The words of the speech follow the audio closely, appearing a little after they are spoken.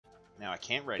Now I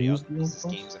can't ready up because this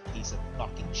game's a piece of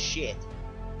fucking shit.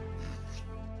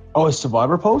 Oh, it's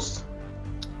Survivor Post?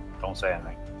 Don't say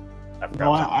anything.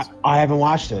 No, I haven't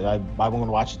watched it. I'm going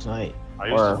to watch it tonight. I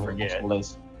used to forget,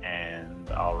 days. and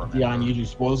I'll remember. Dion usually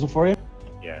spoils it for you?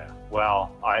 Yeah.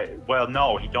 Well,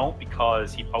 no, he don't,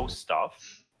 because he posts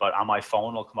stuff, but on my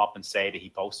phone it'll come up and say that he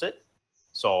posted,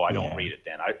 so I don't read it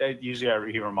then.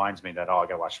 Usually he reminds me that, I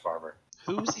gotta watch Survivor.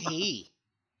 Who's he?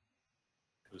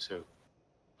 Who's who?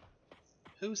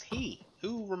 Who's he?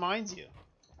 Who reminds you?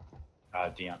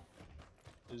 Dion.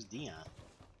 Who's Dion?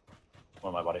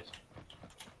 One of my buddies.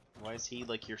 Why is he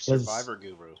like your Survivor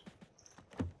guru?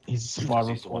 He's a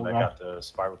Survivor. He's the one that got the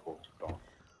Survivor pool going.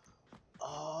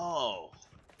 Oh.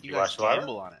 You watch guys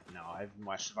gamble Survivor? on it. No, I haven't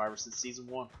watched Survivor since season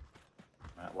 1.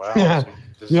 Well,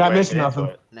 you're not missing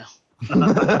nothing. No.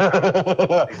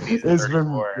 It's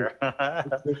been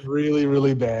really,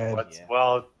 really bad.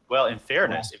 Well, in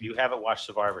fairness, if you haven't watched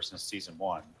Survivor since season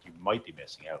 1, you might be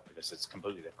missing out because it's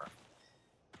completely different.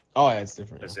 Oh, yeah, it's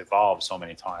different. It's evolved so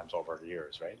many times over the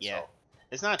years, right? Yeah. So,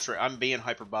 It's not true. I'm being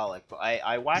hyperbolic, but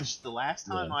I watched the last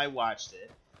time I watched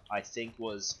it, I think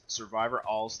was Survivor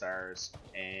All Stars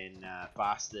and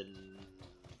Boston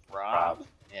Rob.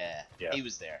 Yeah, he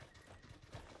was there.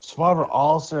 Survivor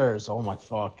All Stars. Oh my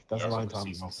fuck, that's a long time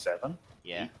ago. Season 7.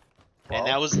 Yeah, and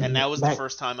that was the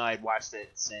first time I had watched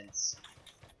it since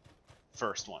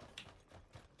first one.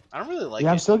 I don't really like it.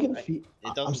 I'm still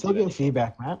getting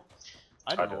feedback, Matt.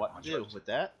 I don't know what to do with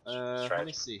that. Let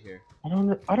me see here. I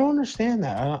don't understand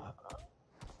that.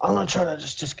 I'm gonna try to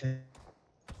just.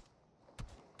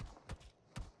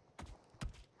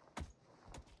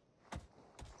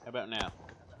 How about now?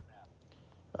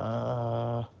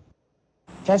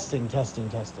 Testing.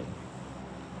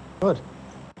 Good.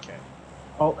 Okay.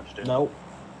 Oh no.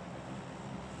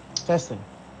 Testing.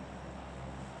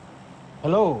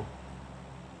 Hello.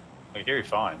 I hear you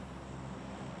fine.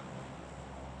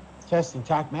 Testing.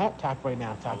 Talk, Matt. Talk right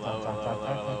now. Talk.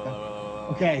 Hello.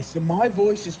 Okay, so my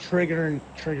voice is triggering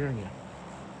you.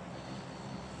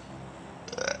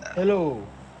 Hello.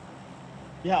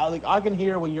 Yeah, like I can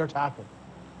hear when you're talking.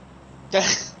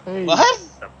 Hey. What?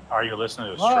 Are you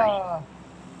listening to a stream?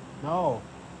 No.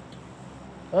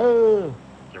 Oh.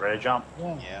 You ready to jump?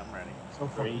 Yeah, I'm ready. So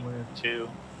 3, 2,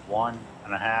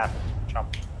 1.5.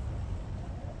 Jump.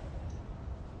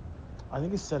 I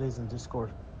think his settings in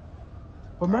Discord.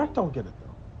 But Mark don't get it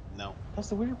though. No. That's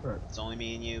the weird part. It's only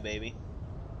me and you, baby.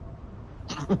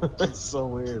 It's so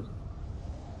weird.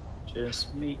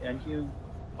 Just me and you.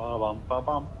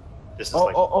 Ba-bum. This is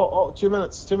 2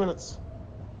 minutes. 2 minutes.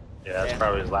 Yeah, that's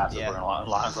probably as last as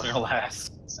we're gonna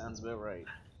last. Sounds about right.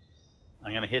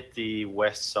 I'm gonna hit the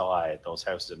west side, those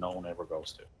houses that no one ever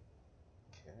goes to.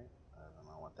 Okay, I don't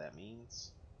know what that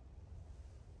means.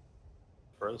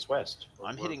 Furthest west.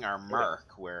 I'm hitting our mark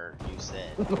where you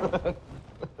said.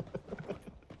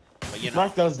 But you know,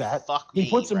 Mark does that. He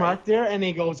puts a mark there and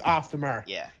he goes off the mark.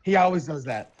 Yeah. He always does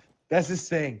that. That's his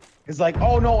thing. It's like,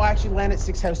 oh no, I actually landed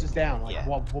 6 houses down. Like,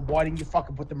 well, why didn't you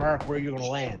fucking put the mark where you're gonna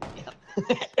land?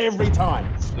 Every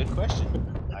time. Good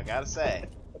question. I gotta say.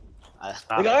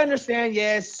 Like, I understand,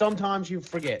 yes, sometimes you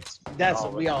forget. That's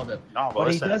what we all do. No, but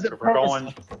listen, if we're going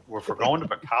to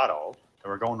Picado,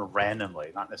 then we're going to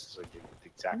randomly, not necessarily the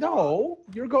exact. No,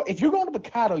 if you're going to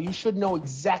Picado, you should know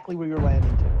exactly where you're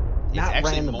landing to.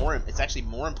 It's actually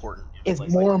more important. It's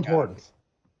more important.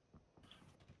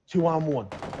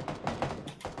 2-on-1.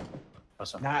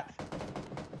 Listen. Not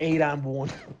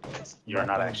 8-on-1. You're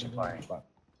not actually playing.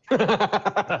 You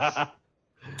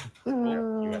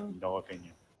have no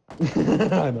opinion.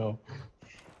 I know.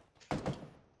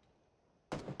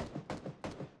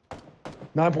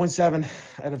 9.7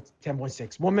 out of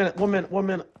 10.6. 1 minute.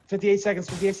 58 seconds.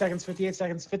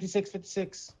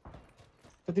 56.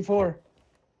 54.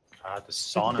 God, the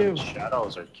sun 52. and the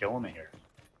shadows are killing me here.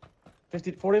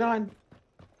 49.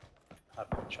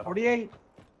 Shut 48.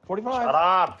 45. Shut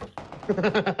up!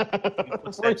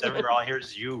 Footsteps everywhere. All I hear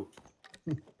is you.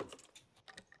 39.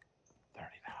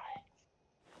 35.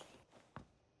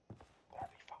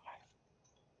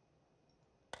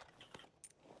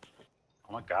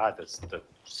 Oh my God, the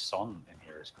sun in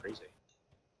here is crazy.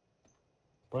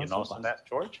 You noticing that,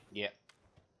 George? Yeah.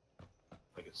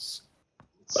 Like it's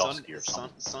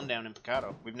sundown in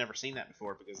Picado. We've never seen that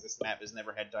before because this map has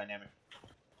never had dynamic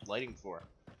lighting before.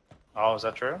 Oh, is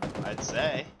that true? I'd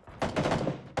say. Oh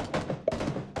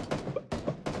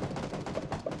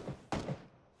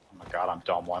my God, I'm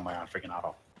dumb. Why am I on freaking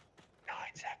auto? 9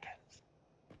 seconds.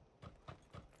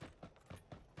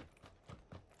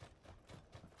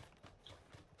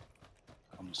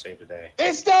 I'm gonna save the day.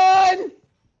 It's done!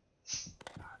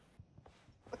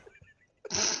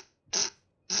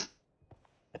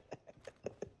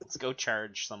 Let's go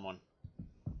charge someone.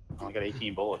 I only got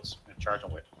 18 bullets. I'm gonna charge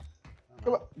them with.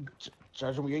 Come on.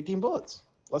 Charge him with 18 bullets.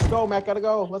 Let's go, Matt. Gotta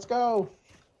go. Let's go.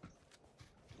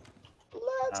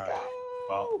 Let's All go. right.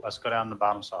 Well, let's go down the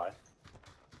bottom side.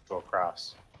 Go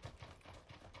across.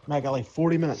 Matt got like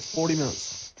 40 minutes. 40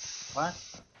 minutes. What?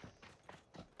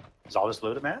 Is all this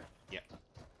looted, man?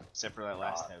 Except for that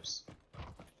last house.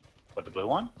 What, the blue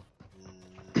one?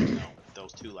 No,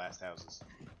 those 2 last houses.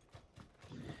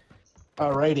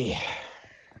 Alrighty.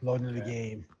 Loading the Okay.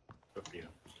 game. Good for you.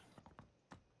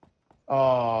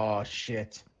 Oh,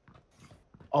 shit.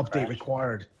 Update Crash.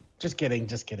 required. Just kidding.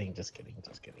 Just kidding. Just kidding.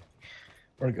 Just kidding.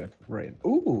 We're good. We're in.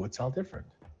 Ooh, it's all different.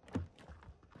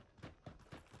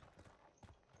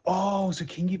 Oh, so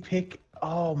can you pick?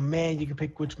 Oh, man, you can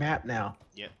pick which map now.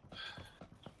 Yep.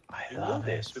 I We love love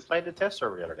this. it. We played the test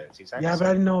server the other day. It's exactly Yeah, the but I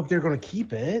same. didn't know if they're going to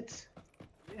keep it.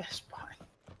 Yes, fine.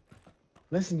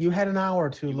 Listen, you had an hour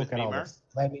to You look with at me, all Mark? this.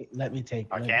 Let me take.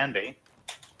 I can be.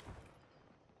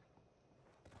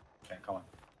 Okay, come on.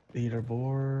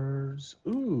 Leaderboards.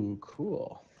 Ooh,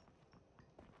 cool.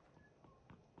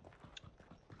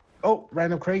 Oh,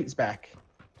 random crates back.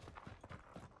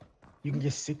 You can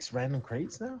get 6 random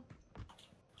crates now?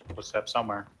 Footsteps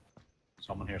somewhere.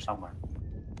 Someone here somewhere.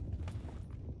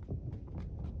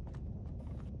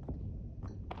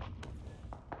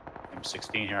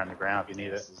 M16 here on the ground if you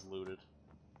need This it. is looted.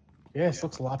 Yeah, this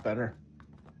looks a lot better.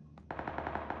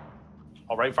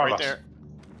 Oh, right in front Right of us. there.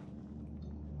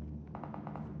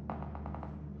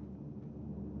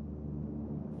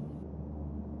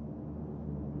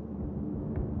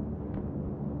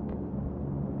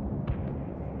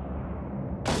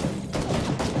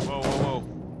 Whoa, whoa, whoa.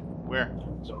 Where?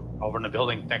 So over in the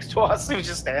building next to us. He was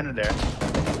just standing there.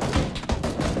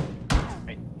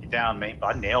 Hey, get down, mate.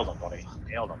 I nailed him, buddy.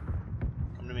 Nailed him.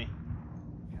 Come to me.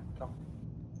 Yeah, come.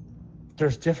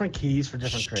 There's different keys for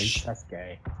different crates. That's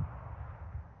gay.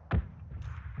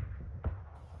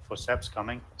 Footsteps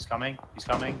coming. He's coming. He's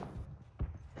coming.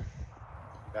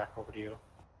 Back over to you.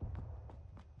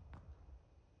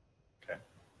 Okay.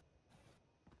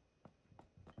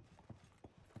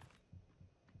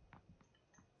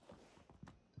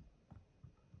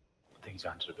 I think he's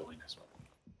gone to the building next to us.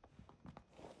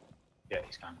 Yeah,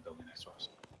 he's gone to the building next to us.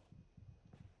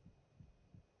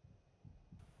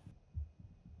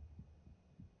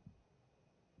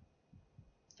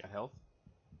 Got health?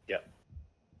 Yep.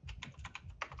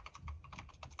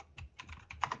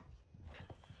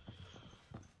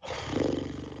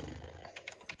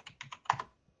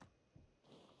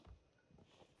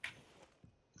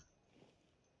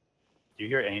 Do you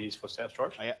hear any of these footsteps,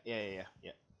 George? Oh, yeah.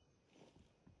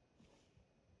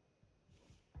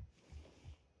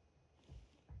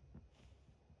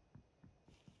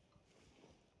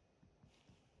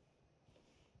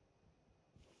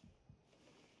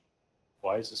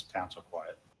 Why is this town so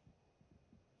quiet?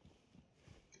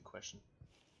 Good question.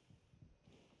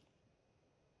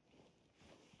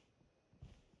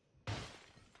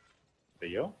 Are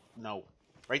you? No.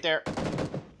 Right there.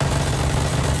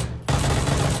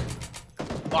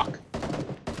 Fuck.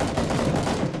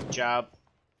 Good job.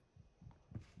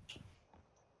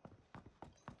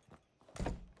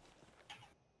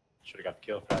 Should have got the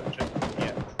kill for that, shit.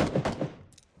 Yeah.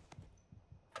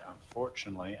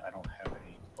 Unfortunately, I don't have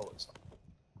any bullets.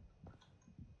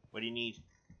 What do you need?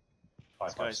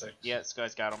 5.56. Yeah, this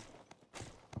guy's got him.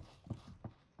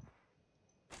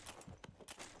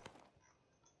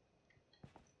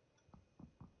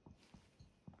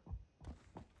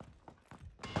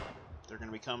 They're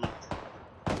gonna be coming.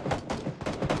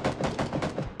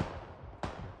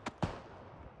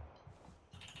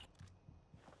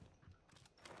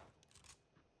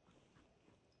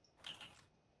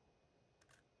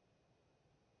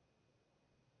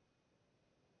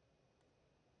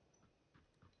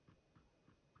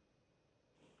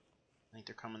 I think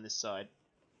they're coming this side.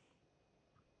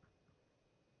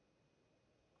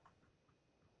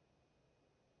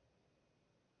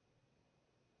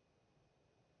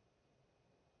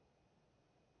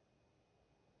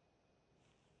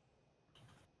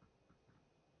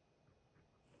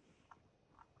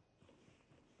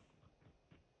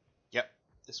 Yep,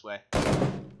 this way.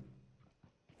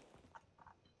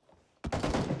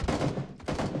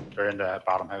 They're in the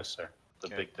bottom house there.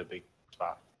 Okay. The big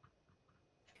spot.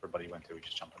 Everybody went to, we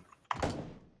just jumped in.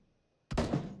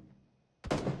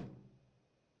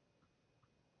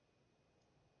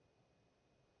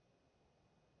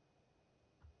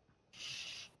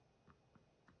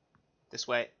 This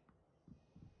way.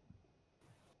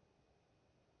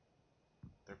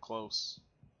 They're close.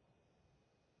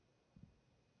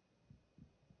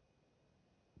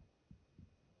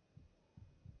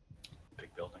 Big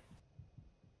big building.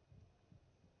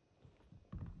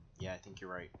 Yeah, I think you're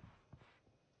right.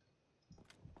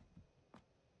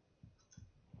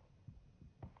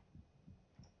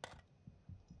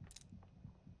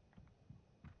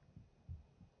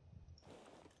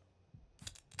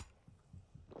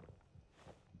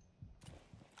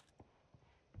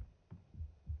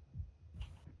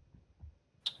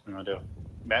 What am I gonna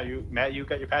do? Matt, you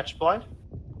got your patch applied?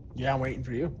 Yeah, I'm waiting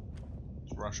for you.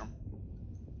 Just rush them.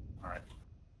 All right.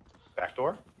 Back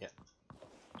door. Yeah.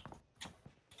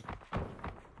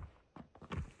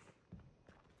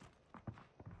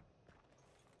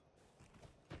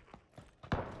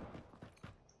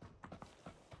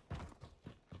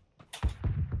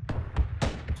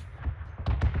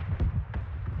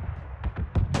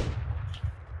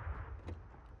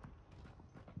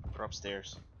 We're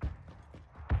upstairs.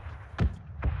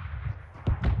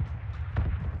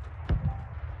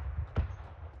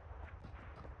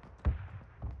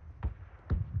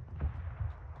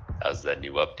 How's that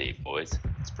new update, boys?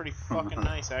 It's pretty fucking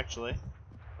nice, actually.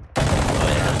 Oh,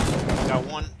 yeah. Got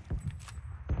one.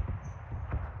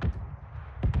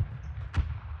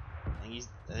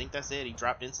 I think that's it. He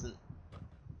dropped instant.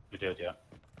 You did, yeah.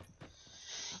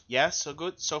 Yeah, so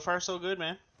good. So far, so good,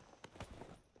 man.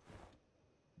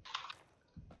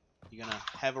 You gonna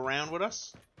have a round with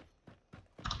us?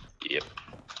 Yep.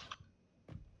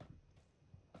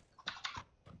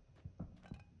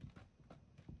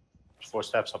 There's 4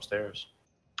 steps upstairs.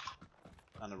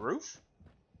 On the roof?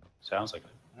 Sounds like it.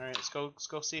 All right, let's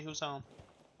go see who's home.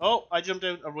 Oh, I jumped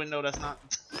out a window. That's not.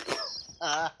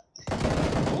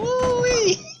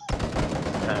 Woo-wee!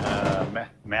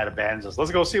 Matt abandons us.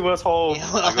 Let's go see what's home.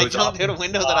 Yeah, well, I jumped out a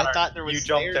window that I thought there was. You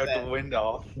jumped out at. the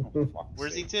window. Oh,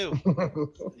 Where's he to?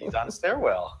 He's on the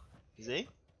stairwell. Is he?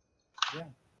 Yeah.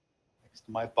 Next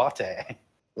to my bate.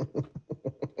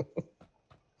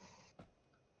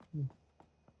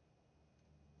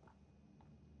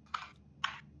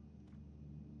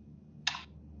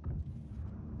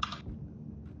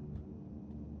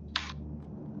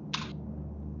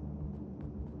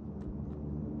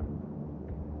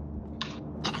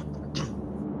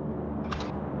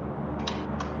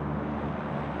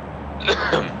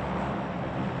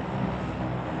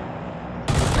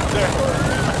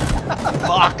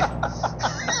 Fuck!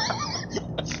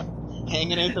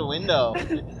 Hanging out the window.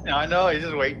 I know, he's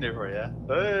just waiting there for you.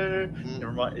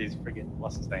 Never mind, he's freaking,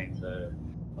 what's his name?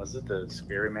 Was it the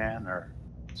Scary Man or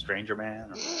Stranger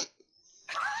Man?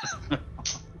 Or...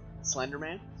 Slender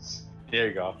Man? There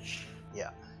you go.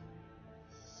 Yeah.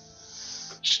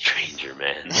 Stranger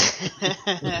Man.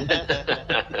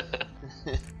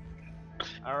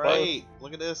 Alright,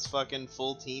 look at this fucking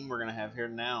full team we're gonna have here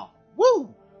now.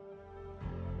 Woo!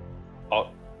 Oh.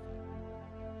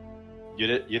 You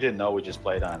didn't know we just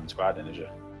played on Squad, didn't you?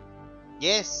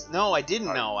 Yes. No, I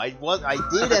didn't know. I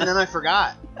did and then I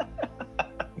forgot.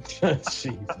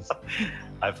 Jesus.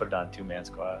 I put it on 2-man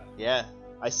Squad. Yeah.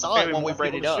 I saw it when we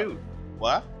brought it up. Shoot.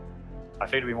 What? I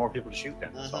figured there'd be more people to shoot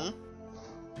then. So.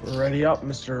 We're ready up,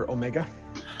 Mr. Omega.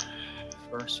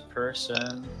 First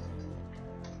person.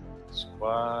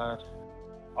 Squad.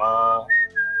 All.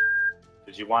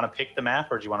 Did you want to pick the map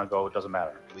or do you want to go? It doesn't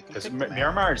matter. Because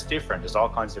Miramar is different. There's all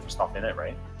kinds of different stuff in it,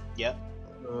 right? Yep.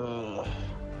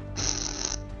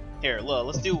 Here, look.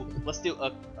 Let's do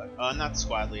I'm not the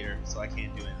squad leader, so I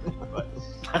can't do anything. But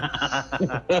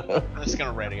I'm just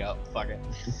gonna ready up. Fuck it.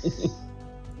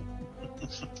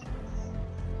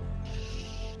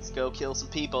 Let's go kill some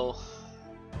people.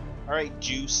 All right,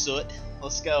 Jew Soot.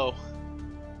 Let's go.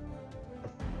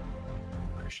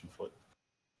 Christian Foot.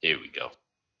 Here we go.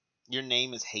 Your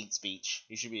name is hate speech.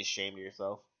 You should be ashamed of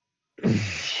yourself.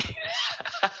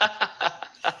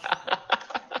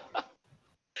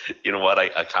 You know what? I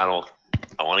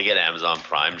want to get Amazon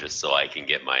Prime just so I can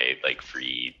get my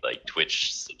free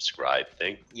Twitch subscribe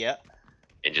thing. Yeah.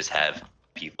 And just have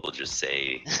people just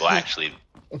say, well, actually,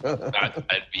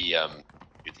 I'd be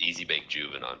it's Easy Bake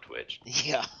Juven on Twitch.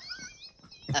 Yeah.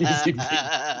 It's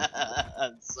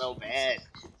so bad.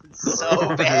 It's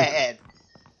so bad.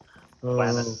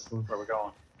 Planet. Where we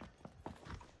going?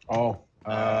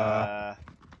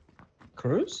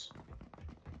 Cruise?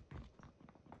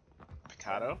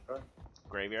 Picado?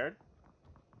 Graveyard?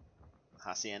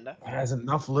 Hacienda? There's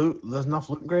enough loot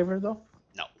in Graveyard though?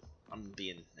 No. I'm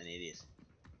being an idiot.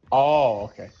 Oh,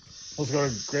 okay. Let's go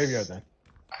to Graveyard then.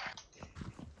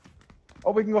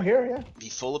 Oh, we can go here, yeah. Be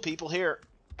full of people here.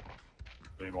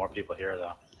 There'll be more people here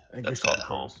though. I think That's we should called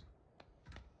home. cruise.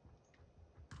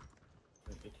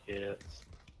 Hits.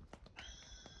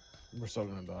 We're still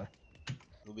gonna die.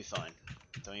 We'll be fine.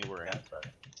 Don't you worry. Yeah, that's right.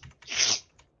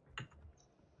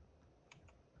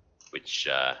 which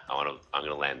I'm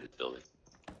gonna land this building.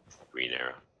 Green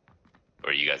arrow. Or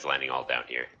are you guys landing all down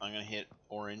here? I'm gonna hit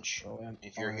orange. Oh, and-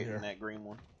 If you're oh, hitting here. that green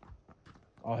one.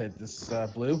 I'll hit this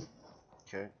blue.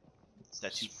 Okay. Is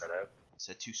that too? Spread out. Is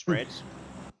that too spread?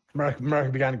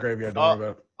 American began graveyard. Don't worry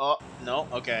about it. Oh no.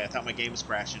 Okay, I thought my game was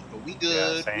crashing, but we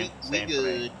good. same we for me.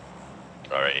 good.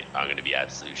 All right, I'm gonna be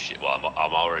absolute shit. Well,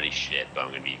 I'm already shit, but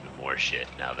I'm gonna be even more shit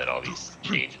now that all these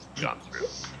changes have gone through.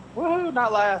 Woohoo!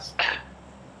 Not last.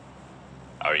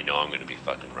 I already know I'm gonna be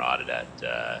fucking rotted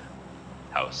at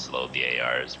how slow the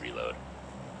ARs reload.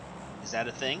 Is that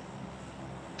a thing?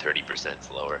 30%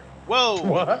 slower. Whoa!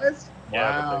 What?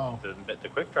 Yeah, Wow. but the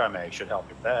quick draw mag should help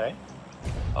you pay.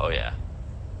 Oh yeah.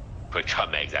 Quick Draw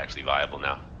Mag's actually viable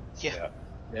now. Yeah.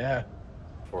 Yeah.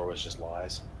 Before it was just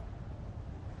lies.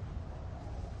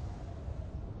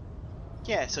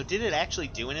 Yeah. So did it actually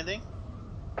do anything?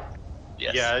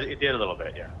 Yes. Yeah, it did a little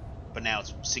bit. Yeah. But now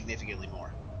it's significantly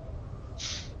more.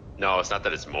 No, it's not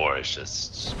that it's more. It's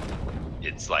just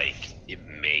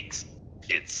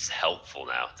it's helpful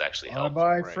now. It's actually Bye helpful.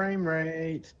 bye right. frame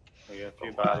rate. We got a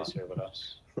few bodies here with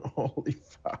us. Holy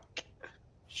fuck.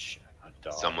 Shit, a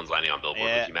dog. Someone's landing on billboard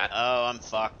Yeah. with you, Matt. Oh, I'm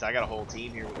fucked. I got a whole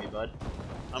team here with me, bud.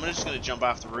 I'm just gonna jump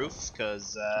off the roof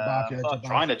because off, yeah, I'm jump fucked. off.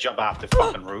 Trying to jump off the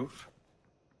fucking roof.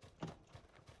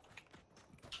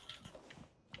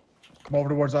 Come over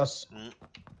towards us. Mm.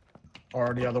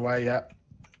 Or the other way, yeah.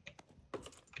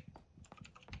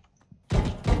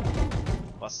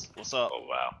 What's up? Oh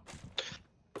wow.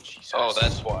 Jesus. Oh,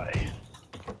 that's why.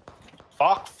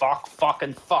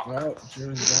 Fucking fuck. Oh,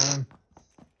 Julie's gone.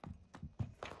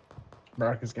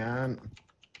 Mark is gone.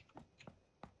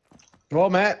 Well,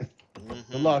 Matt,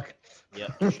 Mhm. good luck.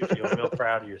 Yep. You should feel real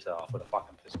proud of yourself with a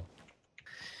fucking pistol.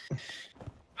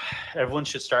 Everyone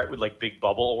should start with like big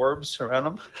bubble orbs around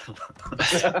them.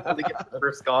 They get the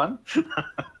first gun.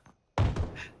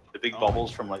 The big Oh.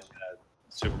 bubbles from like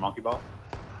Super Monkey Ball.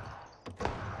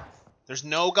 There's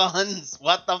no guns.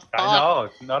 What the fuck? I know,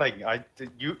 nothing.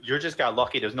 You just got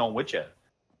lucky. There's no one with you.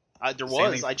 There Same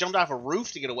was. thing- I jumped off a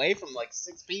roof to get away from like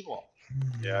 6 people.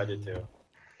 Yeah, I did too.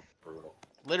 Brutal.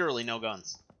 Literally no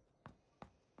guns.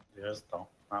 Yes, though.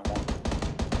 Not one.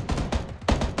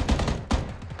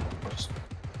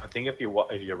 I think if you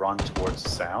run towards the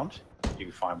sound, you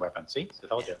can find weapons. See, I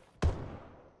told you.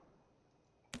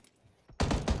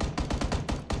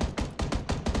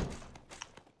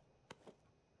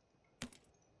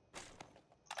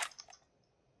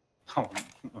 Oh,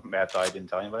 Matt died, didn't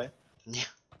tell anybody. Yeah.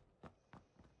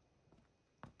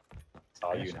 It's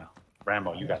all you now.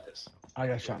 Rambo, you got this. I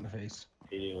got shot in the face.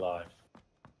 80 alive.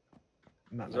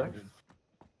 Not Is that- noted.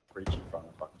 Reach in front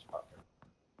of the fucking spot there.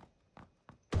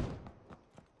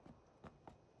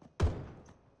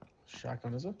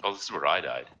 Shotgun, is it? Oh, this is where I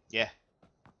died. Yeah.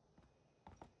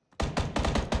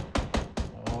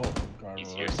 Oh, guard He's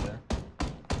right here. there.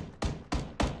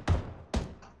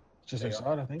 Just There you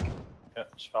outside, I think. Yeah,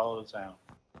 just follow the sound.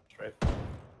 Straight.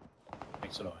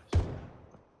 Makes a noise.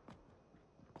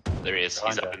 There he is. He's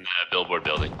Behind up you. in the billboard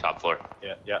building, top floor,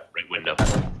 Yeah, yeah. right window.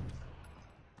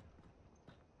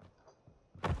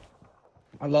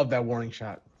 I love that warning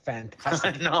shot. I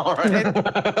Fantastic. know, right?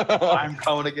 I'm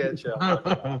coming to get you.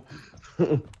 I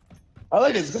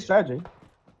like it. It's a good strategy.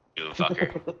 You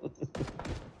fucker.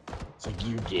 It's like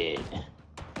you did.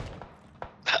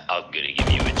 I'm gonna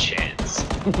give you a chance.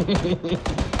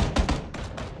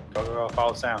 Go,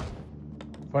 follow sound.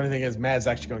 Funny thing is, Mad's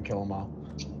actually gonna kill them all.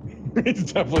 He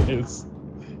definitely is.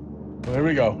 Well, here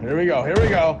we go. Here we go. Here we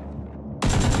go.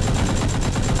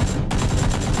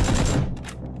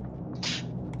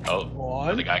 Oh, One.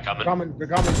 another guy coming. Coming. They're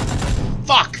coming.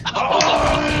 Fuck! Oh!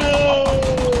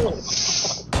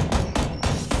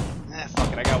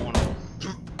 Fuck it. I got one.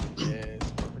 Yes.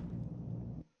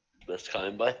 That's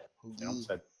coming by. Down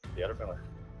said the other pillar.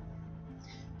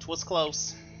 Twas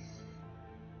close.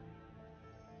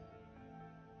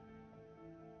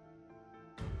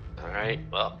 All right.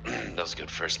 Well, that was a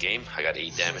good first game. I got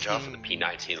 8 damage off of the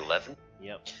P1911.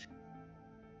 Yep.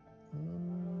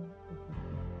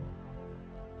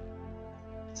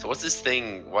 So what's this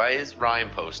thing? Why is Ryan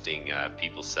posting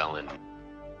people selling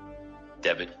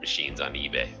debit machines on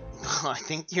eBay? I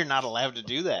think you're not allowed to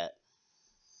do that.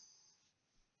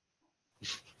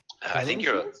 I think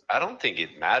you're. I don't think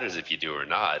it matters if you do or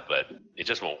not, but it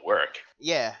just won't work.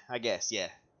 Yeah, I guess. Yeah.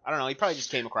 I don't know. He probably just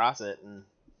came across it and.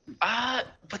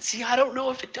 But see, I don't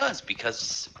know if it does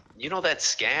because you know that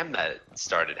scam that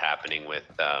started happening with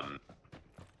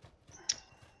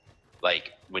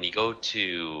like when you go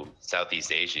to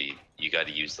Southeast Asia, you got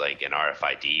to use like an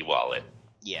RFID wallet.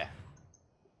 Yeah.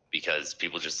 because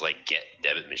people just like get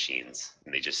debit machines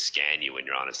and they just scan you when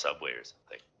you're on a subway or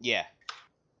something. Yeah.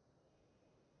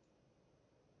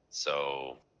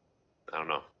 So, I don't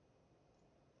know.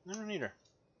 I don't either.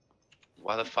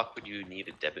 Why the fuck would you need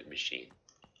a debit machine?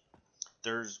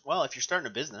 Well, if you're starting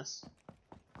a business.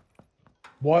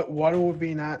 What would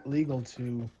be not legal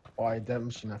to buy a debit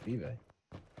machine off eBay?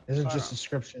 Isn't it just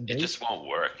subscription based? It just won't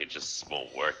work. It just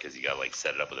won't work because you gotta like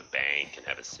set it up with a bank and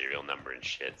have a serial number and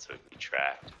shit so it can be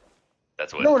tracked.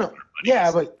 That's what. No.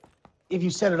 Yeah, but if you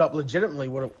set it up legitimately,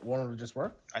 won't it just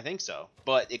work? I think so,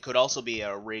 but it could also be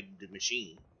a rigged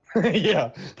machine.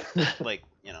 Yeah. Like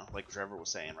like Trevor was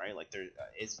saying, right? Like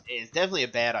it's definitely a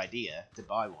bad idea to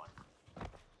buy one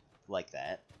like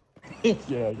that.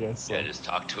 Yeah, I guess. So. Yeah, just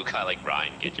talk to a guy like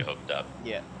Ryan, get you hooked up.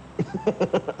 Yeah.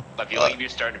 But I feel like if you're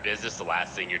starting a business, the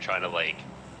last thing you're trying to like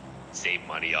save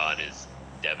money on is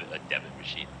a debit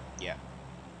machine. Yeah.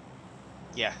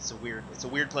 Yeah, it's a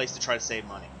weird place to try to save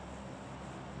money.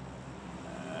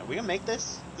 We gonna make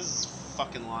this? This is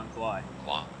fucking long fly.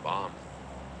 Long bomb.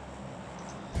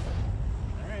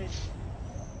 Alright.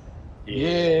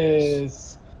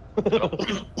 Yes.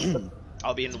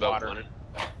 I'll be in It's the about water.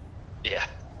 Yeah,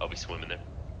 I'll be swimming there.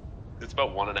 It's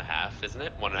about 1.5, isn't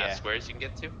it? 1.5 Yeah. squares you can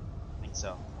get to? I think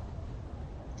so.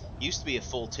 Used to be a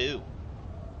full 2.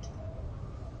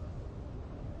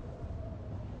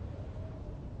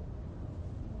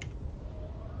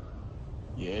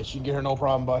 Yeah, she can get her no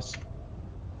problem, bus.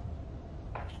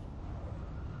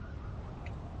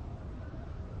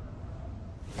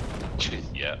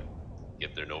 Yeah,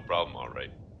 get there no problem,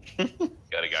 alright.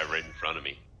 Got a guy right in front of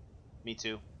me. Me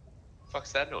too.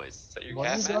 Fuck's that noise? Is that your Why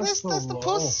cat, is man? that- That's the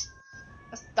puss.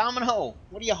 That's Domino.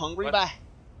 What are you hungry What? by?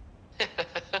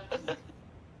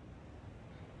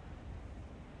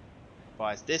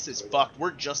 Boys, this is fucked.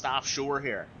 We're just offshore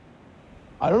here.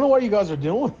 I don't know what you guys are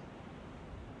doing.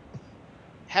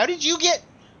 How did you get...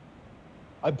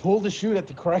 I pulled the chute at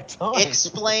the correct time.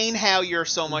 Explain how you're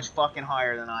so much fucking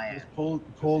higher than I am. Just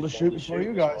pulled the chute before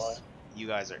you guys. You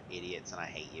guys are idiots and I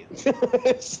hate you. We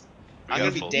I'm got gonna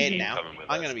a be full dead team now. coming with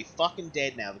I'm us. gonna be fucking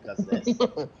dead now because of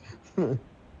this.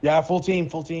 Yeah, full team.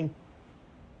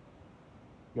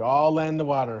 You all land in the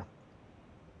water.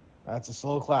 That's a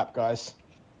slow clap, guys.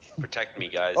 Protect me,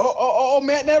 guys. Oh,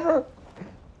 Matt never.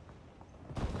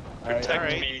 Protect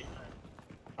alright. me.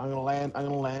 I'm gonna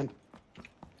land.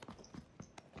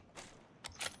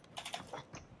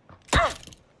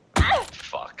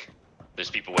 Fuck.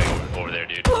 There's people way over there,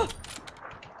 dude.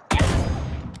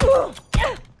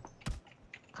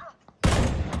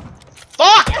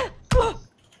 Fuck!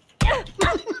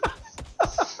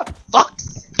 Fuck!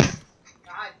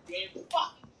 God damn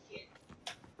fucking shit.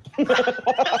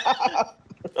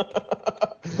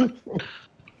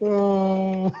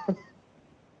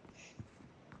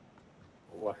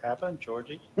 What happened,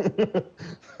 Georgie?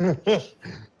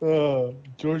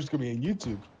 George's gonna be on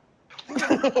YouTube.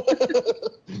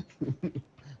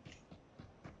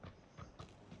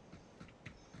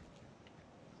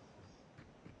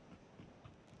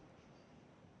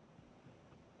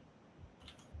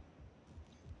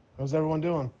 How's everyone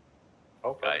doing?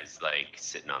 Okay. Guy's like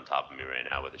sitting on top of me right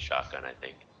now with a shotgun, I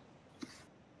think.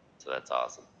 So that's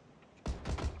awesome.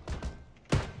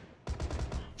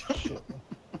 Shit.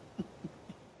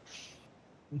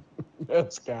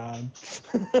 That's gone.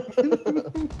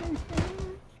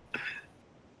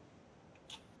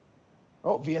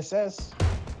 Oh, VSS.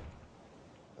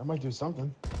 That might do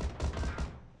something.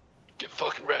 Get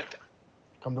fucking wrecked.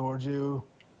 Come towards you.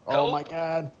 Oh Help. my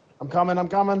god. I'm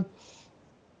coming.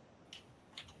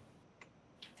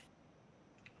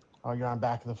 Oh, you're on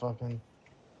back of the fucking...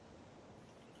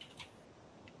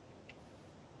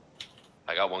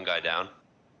 I got one guy down.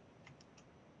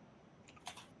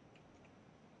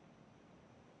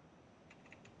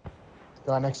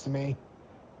 Guy next to me.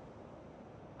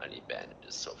 I need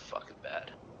bandages so fucking bad.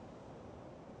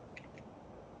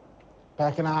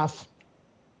 Backing off.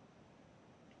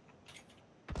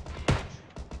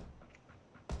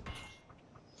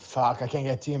 Fuck, I can't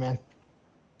get to you, man.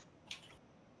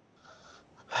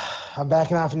 I'm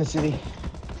backing off in the city.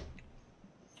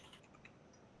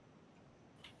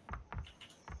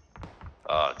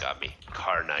 Oh, got me.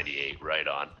 Car 98, right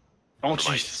on. Oh, One of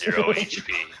my Jesus. 0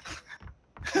 HP.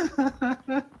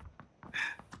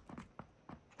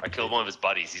 I killed one of his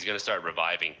buddies. He's gonna start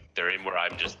reviving. They're in where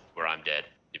I'm dead.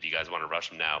 If you guys want to rush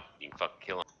him now, you can fucking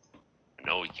kill him.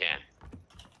 No, we can't.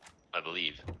 I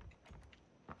believe.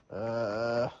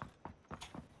 It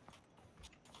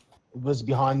was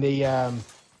behind the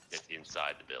It's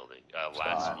inside the building.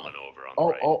 Last one over on the Oh,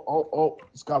 right. oh.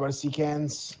 It's got by the sea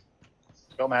cans.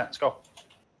 Let's go, Matt. Let's go.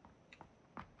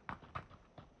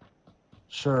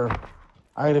 Sure.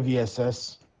 I had a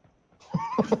VSS.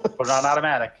 Put it on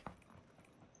automatic.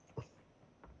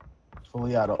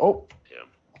 Fully auto. Oh, Yeah.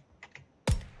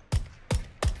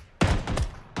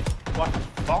 What the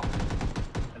fuck?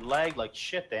 It lagged like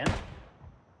shit then.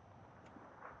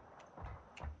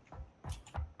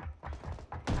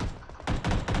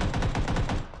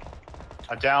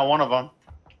 I down one of them.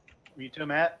 You too,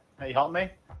 Matt? Hey, you help me?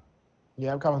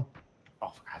 yeah, I'm coming. Oh,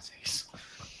 for God's sakes.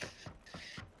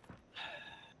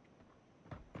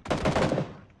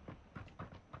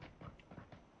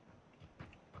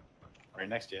 Right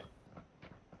next to you.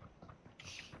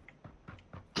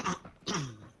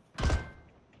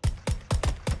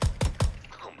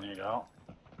 There you go.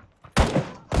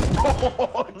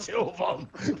 Oh, 2 of them.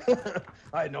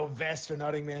 I had no vest or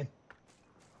nothing, man.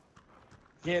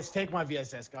 Yes, take my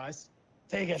VSS, guys.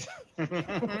 Take it.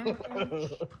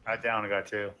 I down, I got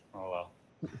 2. Oh well.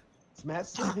 Is Matt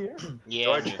still here? Yeah.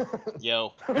 George.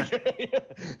 Yo.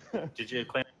 Did you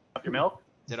clean up your milk?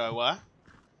 Did I what?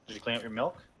 Did you clean up your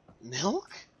milk? Milk?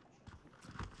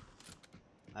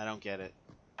 I don't get it.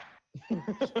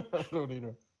 I don't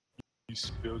either. You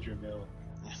spilled your milk.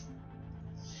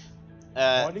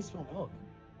 Why do you smell milk?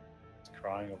 He's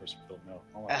crying over spilled milk.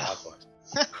 Oh my God,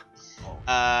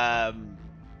 boys.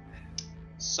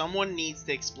 Someone needs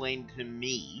to explain to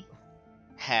me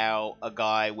how a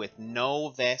guy with no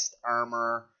vest,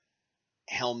 armor,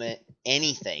 helmet,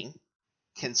 anything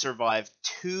can survive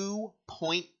 2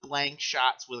 point-blank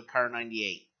shots with a Kar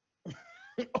 98.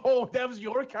 Oh, that was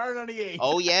your Kar 98.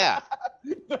 Oh, yeah.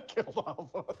 That killed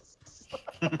all of us.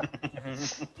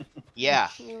 Yeah.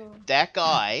 That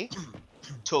guy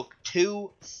took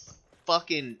 2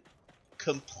 fucking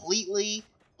completely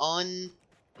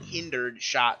unhindered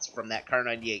shots from that Kar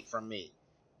 98 from me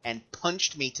and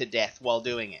punched me to death while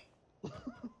doing it.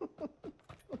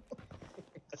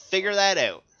 Figure that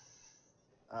out.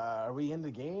 Are we in the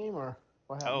game or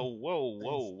what happened? Oh,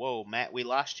 whoa, Matt, we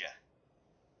lost you.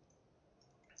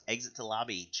 Exit to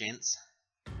lobby, gents.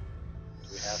 Do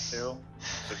we have to?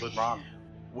 It's a good wrong.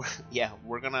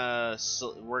 We're gonna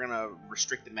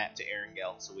restrict the map to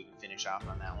Erangel so we can finish off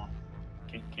on that one.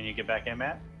 Can you get back in,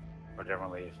 Matt? Or did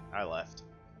everyone leave? I left.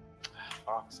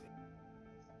 Foxy.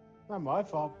 Not my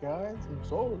fault, guys. I'm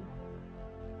sorry.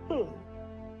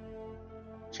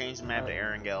 Change the map to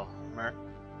Erangel, Mark.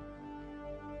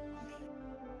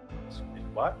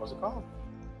 What? What's it called?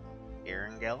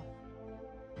 Erangel?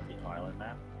 The island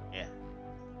map? Yeah.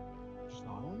 Just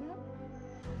not on that?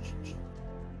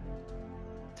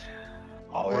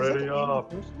 Oh, is Ready that the name of up.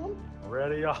 the first one?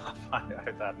 Ready off.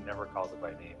 I've never called it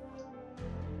by name.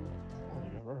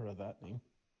 I've never heard of that name.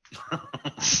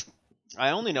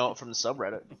 I only know it from the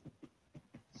subreddit.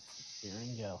 Here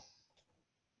and go.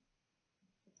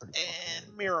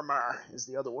 And Miramar is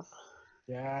the other one.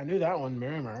 Yeah, I knew that one.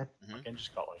 Miramar. I can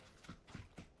just call it.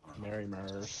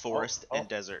 Miramar. Forest and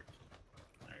desert.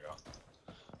 There you go.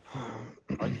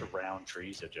 I like the round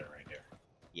trees that generate here.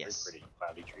 Yes. Very pretty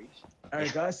cloudy trees. All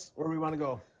right, guys, where do we want to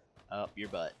go? Up your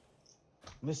butt.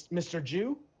 Mr.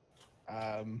 Jew?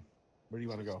 Where do you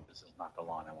want to go? This is not the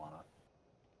lawn I want on.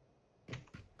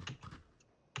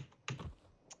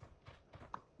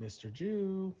 Mr.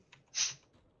 Jew.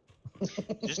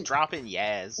 Just drop in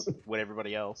Yaz with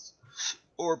everybody else.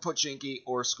 Or Pochinki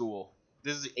or school.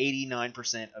 This is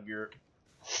 89% of your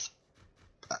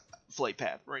flight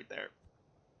path right there.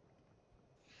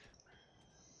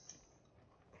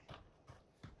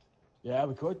 Yeah,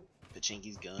 we could.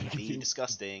 Pochinki's gonna be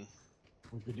disgusting.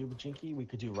 We could do Pachinki. We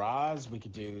could do Roz. We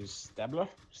could do Stebler.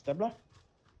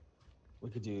 We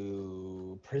could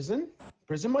do Prison.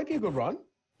 Prison might be a good run.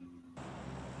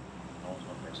 No one's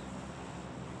going prison.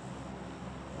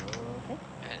 Okay.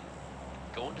 And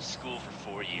going to school for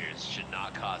 4 years should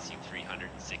not cost you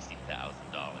 $360,000.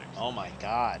 Oh my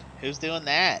god. Who's doing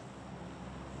that?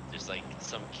 There's like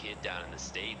some kid down in the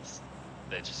States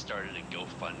that just started a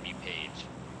GoFundMe page.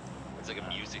 It's like a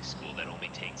music school that only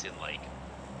takes in like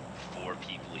 4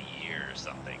 people a year or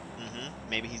something.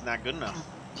 Maybe he's not good enough.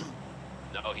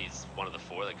 No, he's one of the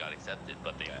 4 that got accepted,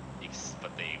 but they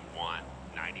want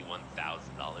 $91,000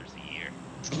 a year.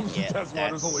 Yeah, That's why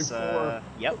there's only 4.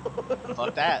 Yep.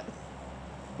 Fuck that.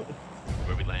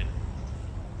 Where we land?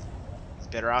 He's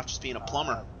better off just being a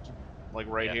plumber. Like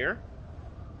right yeah. here.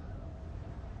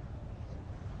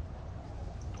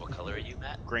 What color are you,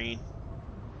 Matt? Green.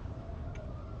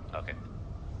 Okay.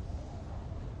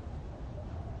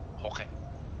 Okay.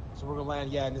 So we're gonna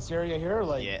land, in this area here,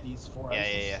 like Yeah. these 4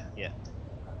 houses. Yeah.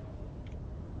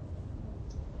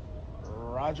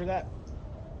 Roger that.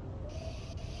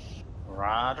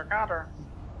 Roger, Cotter.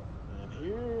 And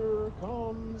here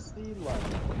comes the light.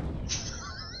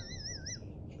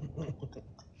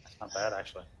 It's not bad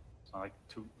actually. It's not like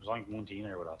two. There's only one team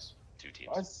there with us. 2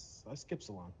 teams. I skipped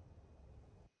along.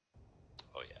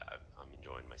 Oh yeah, I'm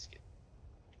enjoying my skip.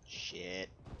 Shit.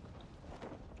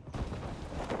 The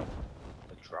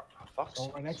drop. Oh, fuck.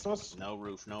 Someone right next to us? No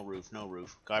roof, no roof, no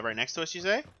roof. Guy right next to us, you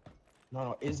say?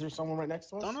 No. Is there someone right next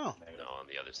to us? Don't know. No, on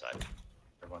the other side.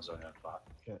 Everyone's on that spot.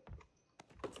 Okay.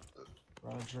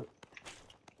 Roger.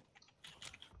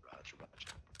 Roger,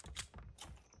 roger.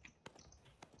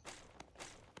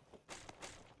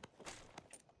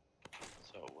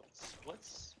 So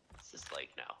what's this like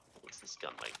now? What's this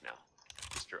gun like now,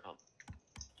 Mr.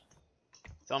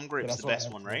 Thumb grip's that's the what I best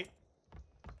have one, to- right?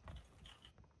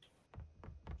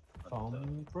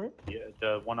 Thumb grip? Yeah,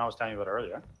 the one I was telling you about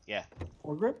earlier.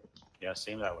 Four grip? Yeah,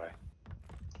 seemed that way.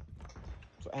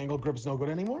 So angle grip's no good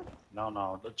anymore?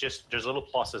 No, just there's little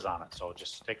pluses on it. So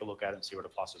just take a look at it and see where the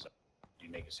pluses are. You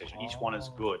make a decision. Each one is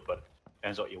Oh. good, but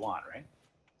depends what you want, right?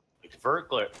 Like vert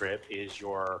grip is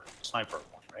your sniper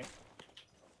one, right?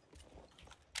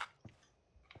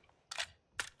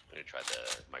 I'm gonna try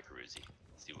the micro Uzi.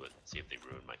 See if they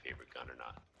ruined my favorite gun or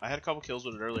not. I had a couple kills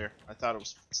with it earlier. I thought it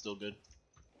was still good.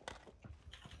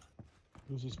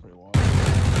 Uzi's pretty wild.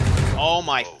 Oh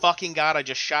my Whoa. fucking god, I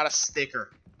just shot a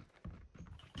sticker.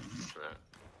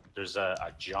 There's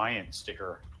a giant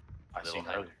sticker I Little seen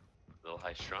high- earlier. A little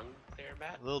high strung there,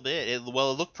 Matt. A little bit. It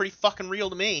looked pretty fucking real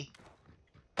to me.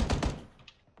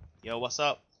 Yo, what's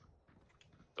up?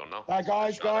 Don't know. Alright, Shot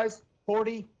it. guys.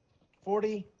 40.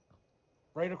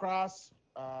 Right across.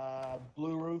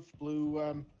 Blue roof,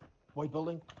 blue white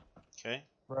building. Okay.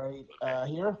 Right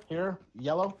here.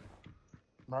 Yellow.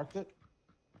 Marked it.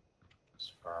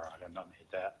 I got nothing to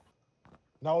hit that.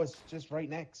 No, it's just right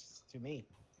next to me.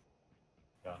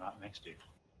 No, not next to you.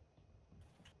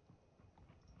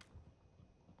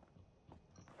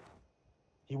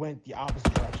 He went the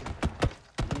opposite direction.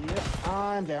 Yep,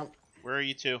 I'm down. Where are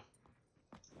you two?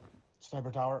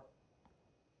 Sniper tower.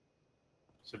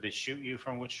 So they shoot you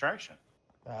from which direction?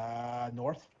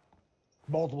 North.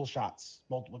 Multiple shots.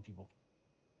 Multiple people.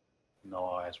 No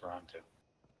eyes were on to.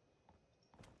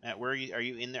 Matt, where are you? Are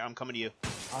you in there? I'm coming to you.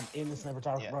 I'm in the sniper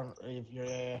tower. Yeah. Run, if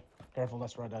you're careful,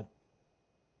 that's where I died.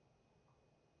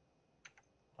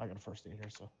 I got a first aid here,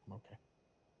 so I'm okay.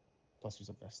 Plus, there's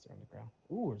a vest there on the ground.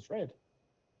 Ooh, it's red.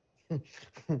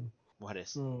 What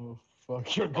is? Oh,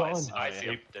 fuck, you're Oh, I gone. see- I see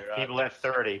 'em. They're, People they're- at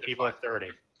 30. they're People fine. at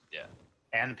 30. Yeah.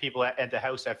 And people at the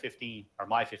house at 15, or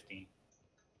my 15.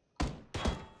 I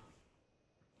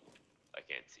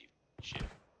can't see shit.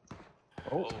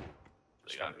 Oh.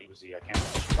 They got me. Uzi, I can't.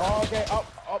 Oh, okay,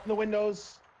 up in the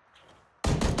windows.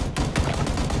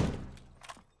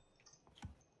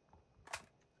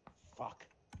 Fuck.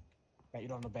 Bet you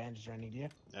don't have a bandage or anything, do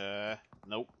you?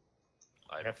 Nope.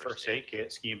 I I got first aid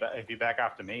kit. If you back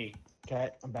after me, Okay,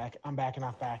 I'm back. I'm backing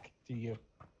off back to you.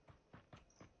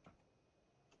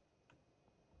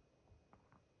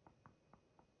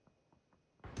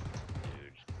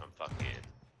 Dude, I'm fucking.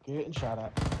 Getting shot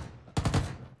at.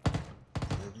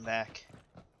 Moving back.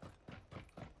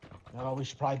 No, we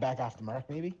should probably back off the mark,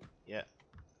 maybe? Yeah.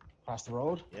 Across the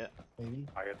road? Yeah. Maybe.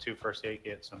 I got 2 first aid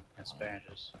kits and some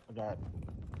bandages. I got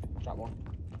shot one.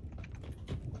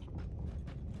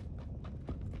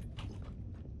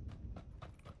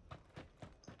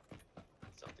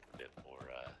 Something a bit more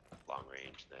long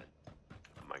range than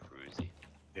a micro Uzi.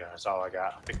 Yeah, that's all I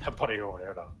got. I picked that buddy over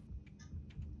there though.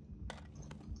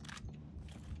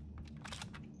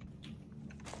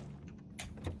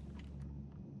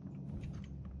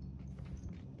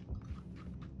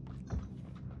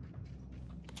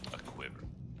 A quiver.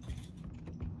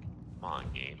 Come on,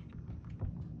 game.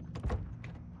 You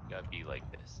gotta be like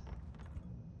this.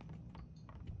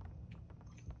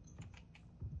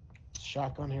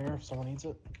 Shotgun here if someone needs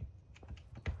it.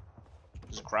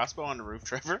 There's a crossbow on the roof,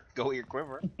 Trevor. Go with your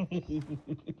quiver. Fucking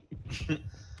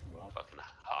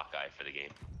Hawkeye for the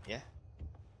game. Yeah.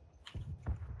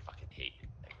 Fucking hate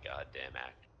that goddamn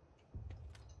act.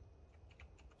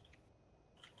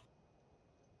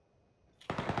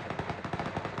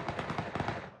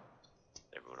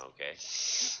 Everyone okay?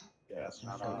 Yes,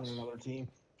 not Fighting us. another team.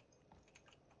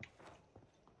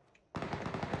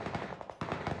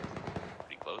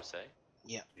 Pretty close, eh?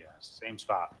 Yeah, same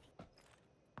spot.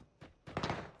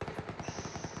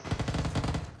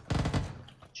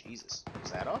 Jesus.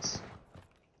 Is that us?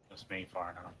 That's me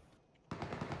firing at him.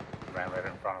 Ran right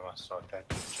in front of us, so I had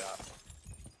to shot.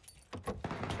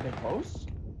 They close?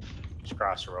 Just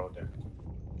across the road there.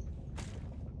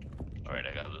 All right,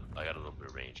 I got a little bit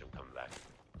of range. I'm coming back.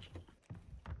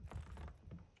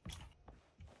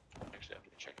 Actually, I'm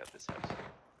gonna check out this house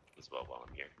as well while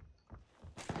I'm here.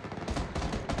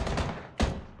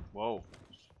 Whoa.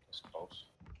 It's close.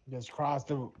 Just cross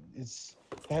the. It's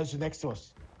the house is next to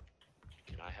us.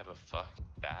 Can I have a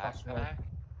Cross the road. backpack?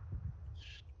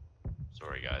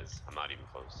 Sorry guys, I'm not even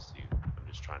close to you. I'm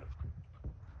just trying to.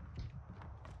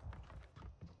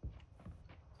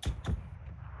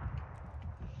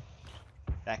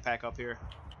 Backpack up here.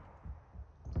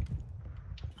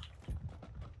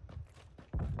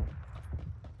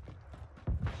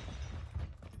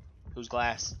 Who's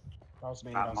glass? That was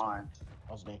me. Not That was, mine.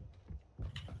 that was me.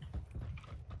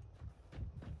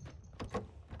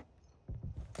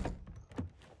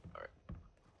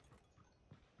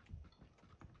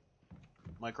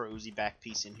 Micro Uzi back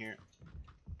piece in here.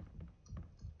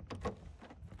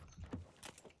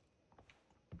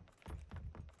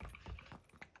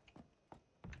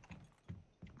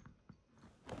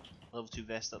 Level 2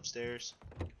 vest upstairs.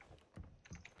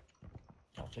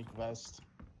 I'll take the vest.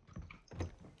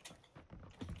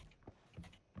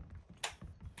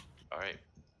 Alright.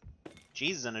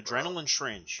 Jesus, an adrenaline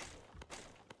syringe.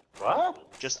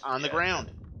 What? Just on the Yeah.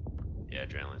 ground. Yeah,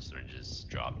 adrenaline syringes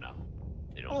drop now.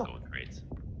 They don't Oh. go in crates.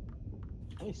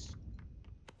 Nice.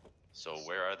 So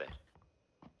where are they?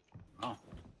 Oh.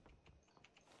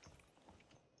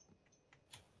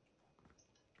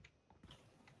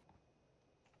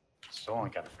 Still only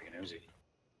got a freaking Uzi.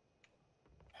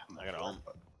 I got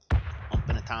a hump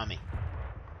and a Tommy.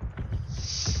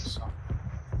 So.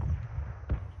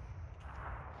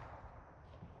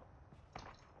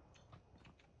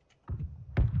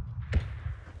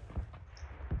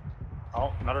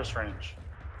 Oh, another syringe.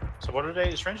 So what do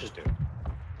they syringes do?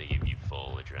 They give you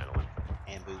full adrenaline.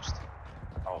 And boost.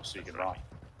 Oh, so you can run.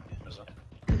 Is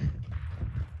it?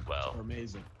 Well, They're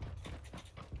amazing.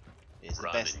 It's the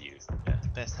run best, and you. Yeah, the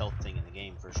best health thing in the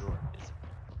game for sure. it's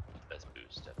the best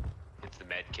boost. It's the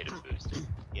med kit of boosting.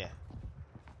 Yeah.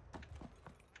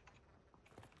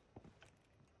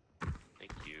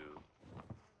 Thank you.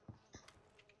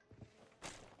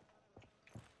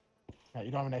 Yeah,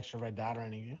 you don't have an extra red dot or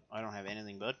anything. I don't have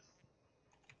anything, bud.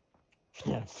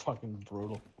 Yeah, fucking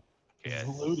brutal. Yes.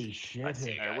 Loot is I shit see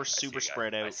a here. Alright, guy, we're I see a super guy.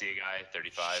 spread I out. see a guy,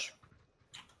 35.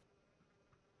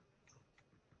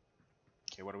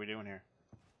 Okay, what are we doing here?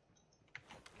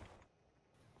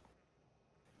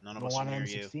 None of You us want are an near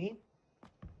you. M16?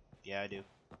 Yeah, I do.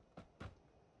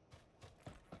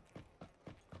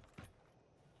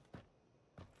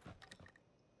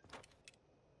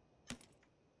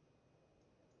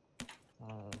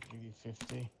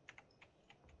 GD50.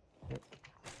 Yep.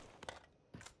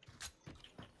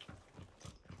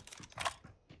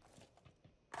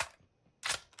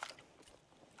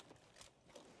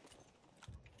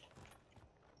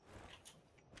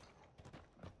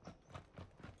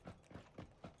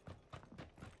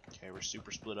 Okay, we're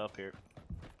super split up here.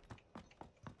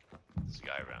 There's a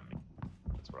guy around me.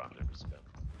 That's what I'm nervous about.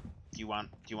 Do you want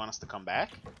us to come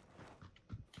back?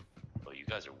 Well, you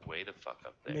guys are way the fuck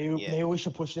up there. Maybe, Yeah. maybe we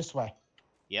should push this way.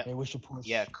 Yep. Maybe we should push.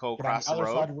 Yeah, go get on across the other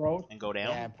side road of the road. and go down.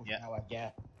 Yeah, push Yeah. that way.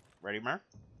 Yeah, Ready, Mark?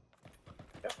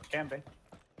 Yep, it can be.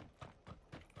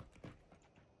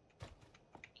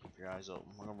 Keep your eyes open.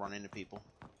 We're gonna run into people.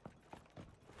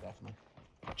 definitely.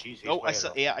 Oh, jeez, he's Oh, way I saw.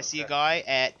 up. Yeah, I see a Okay. guy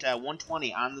at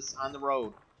 120 on the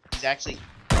road. He's actually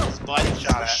he's bloody. He's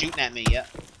Shot at. shooting at me. Yeah.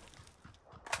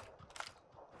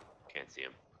 Can't see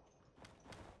him.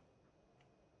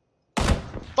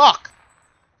 Fuck!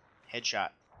 Headshot.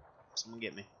 Someone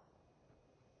get me.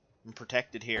 I'm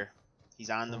protected here. He's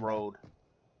on the Okay. road.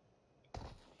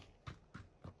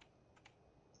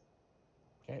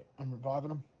 Okay, I'm reviving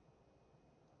him.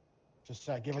 Just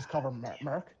give us cover,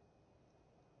 Merc.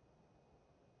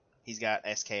 He's got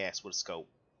SKS with a scope.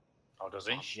 Oh, does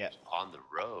he? Yeah. On the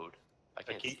road. I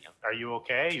can't see Like, him. are you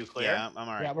okay? You clear? Yeah, I'm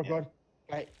alright. Yeah, we're good.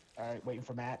 Okay, all right, waiting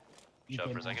for Matt. You Shut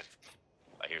up can, for a second.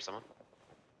 I hear someone.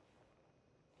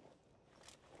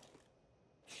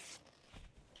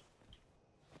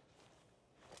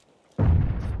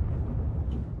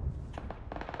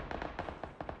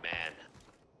 Man.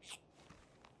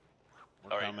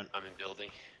 We're Alright, coming. I'm in building.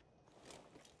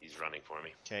 He's running for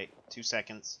me. Okay, 2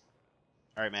 seconds.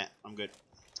 Alright, Matt, I'm good.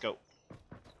 Let's go.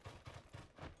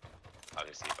 I'm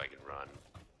gonna see if I can run,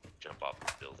 jump off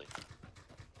this building.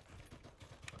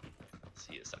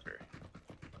 See ya, sucker.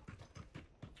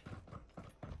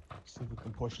 see if we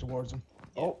can push towards him.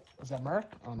 Yeah. Oh, is that Merc?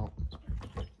 Oh no.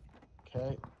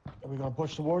 Okay, are we gonna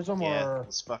push towards him Yeah, or?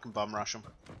 let's fucking bum rush him.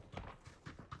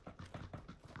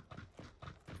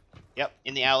 Yep,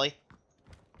 in the alley.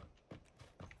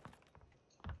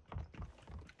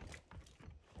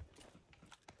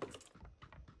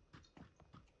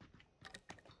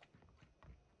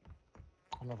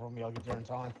 I don't know if I'll get there in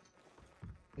time.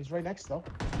 He's right next though.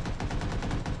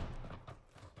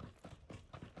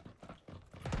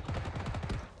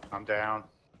 I'm down.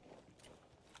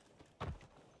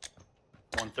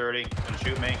 130. Gonna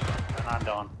shoot me, and I'm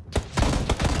done.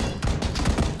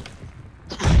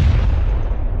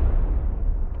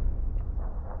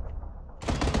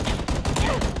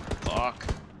 Fuck.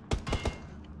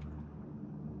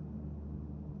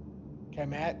 Okay,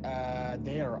 Matt.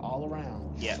 They are all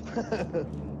around. Yeah.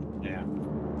 Yeah.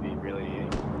 We really.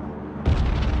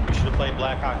 We should have played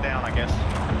Black Hawk Down, I guess.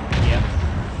 Yep.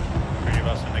 3 of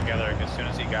us in together. As soon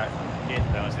as he got hit,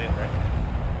 that was it, right?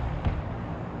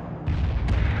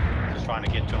 Just trying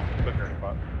to get to him quicker,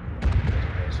 but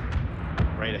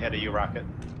right ahead of you, Rocket.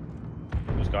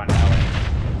 Who's gone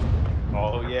now?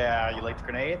 Oh yeah, you like the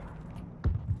grenade?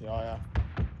 Yeah.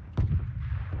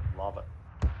 Love it.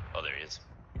 Oh, there he is.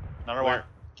 Another Where? one.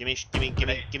 Give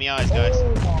me eyes, guys.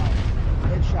 Oh my!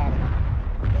 Headshot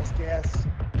him. Best guess.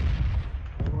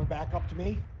 Anyone back up to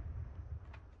me?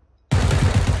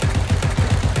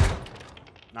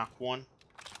 Knock one.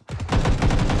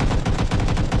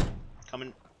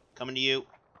 Coming to you.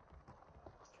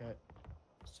 Okay.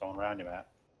 Someone around you, Matt.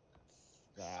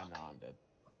 No, I'm dead.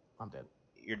 I'm dead.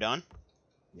 You're done?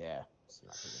 Yeah. It's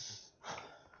not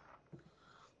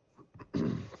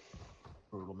good.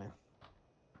 Brutal, man.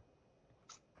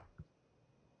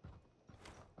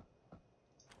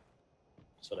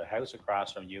 So the house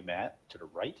across from you, Matt, to the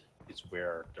right, is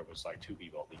where there was like 2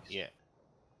 people at least. Yeah.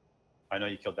 I know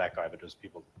you killed that guy, but there's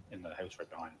people in the house right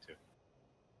behind him too.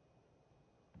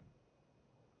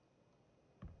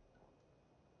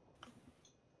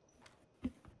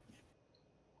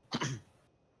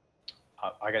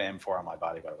 I got an M4 on my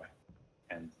body, by the way,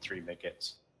 and 3 med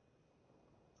kits.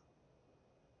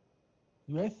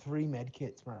 You had 3 med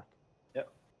kits, Mark. Yep.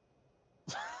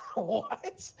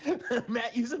 What?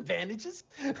 Matt using bandages?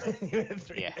 You had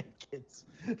 3 Yeah. med kits.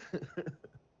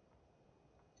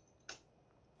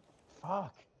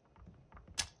 Fuck.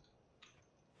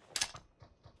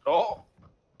 Oh!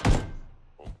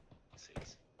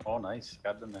 Six. Oh, nice.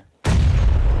 Got it in there.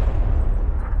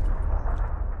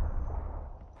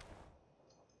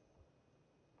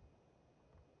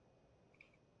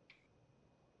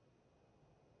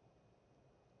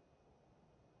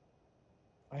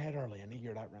 I had early in the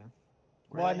year that round.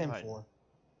 Where Well, I are they had hiding? M4.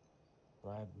 But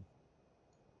I had...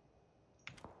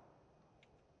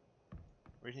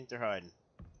 Where do you think they're hiding?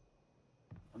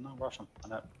 I'm not rushing. I'm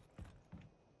not.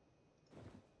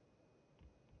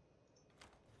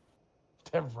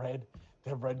 They're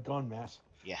red gun, Matt.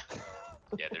 Yeah.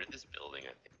 Yeah, they're in this building,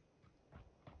 I think.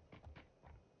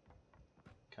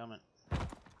 Coming.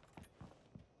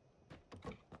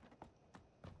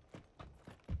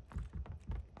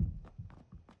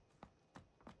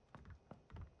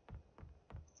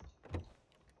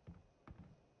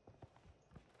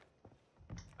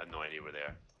 I have no idea where they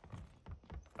are.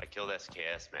 I killed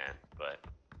SKS, man, but...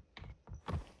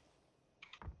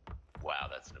 Wow,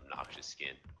 that's an obnoxious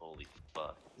skin. Holy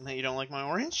fuck. No, you don't like my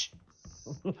orange?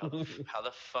 How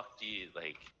the fuck do you,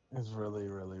 like... It's really,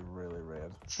 really, really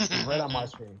red. It's red on my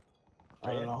screen.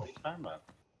 I don't know. What are you talking about?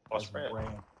 What's It's red? red.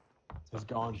 It's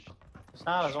gone. It's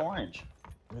not as orange.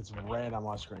 It's red on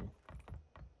my screen.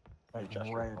 Like Adjust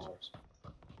your red. colors.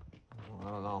 I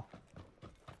don't know.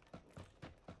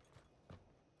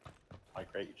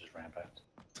 Like, great, you just ran past.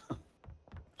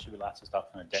 Should be lots of stuff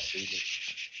in a deck easy.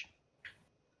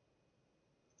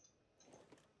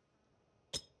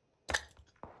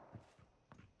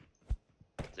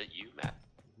 Is that you, Matt?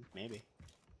 Maybe.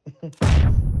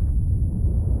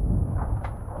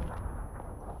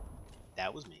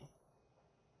 That was me.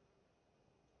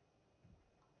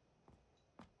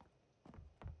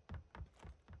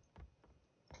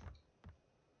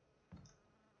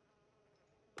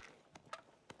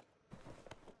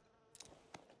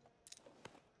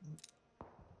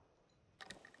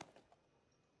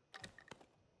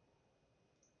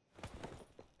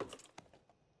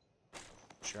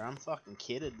 Sure, I'm fucking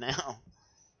kidded now.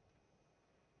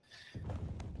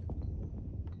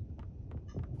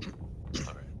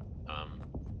 Alright.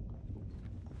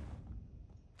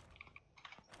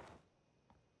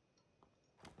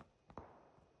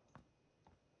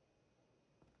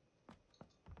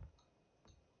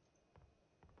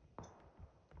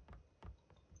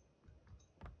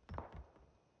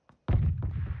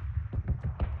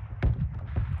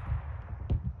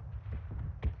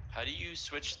 How do you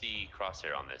switch the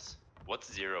crosshair on this? What's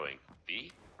zeroing?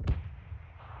 B?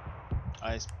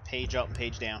 I just page up and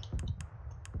page down.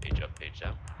 Page up, page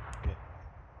down.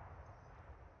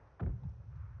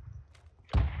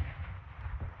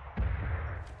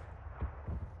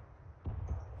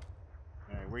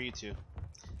 Alright, where are you two?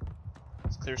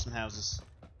 Let's clear some houses.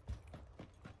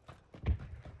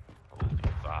 Holy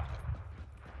fuck.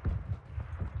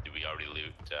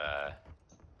 loot,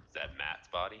 is that Matt's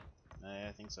body?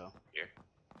 I think so. Here?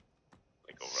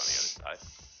 Like over on the other side?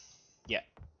 Yeah.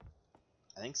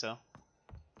 I think so.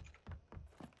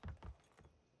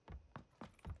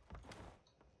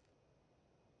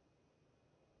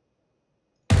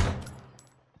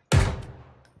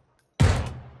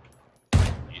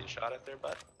 You get shot at there,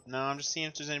 bud? No, I'm just seeing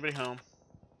if there's anybody home.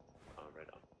 Oh, right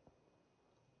on.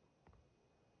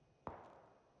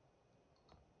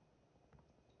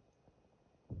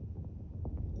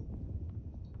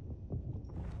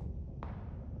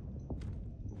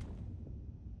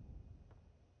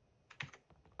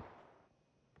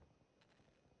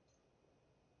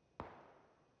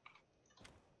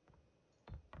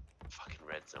 Fucking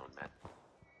red zone, man.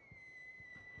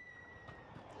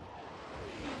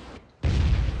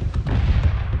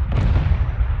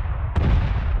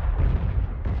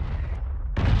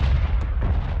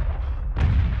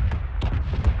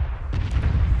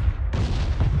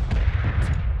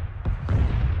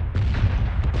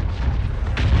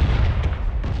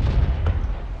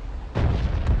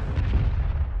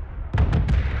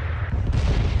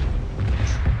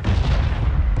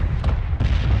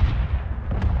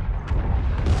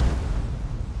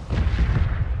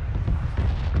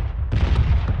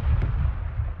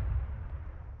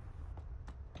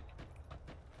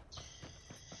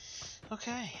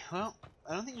 Okay, well,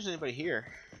 I don't think there's anybody here.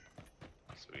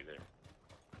 So either.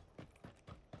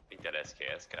 I think that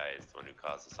SKS guy is the one who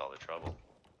caused us all the trouble.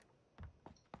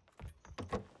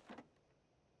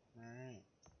 Alright.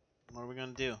 What are we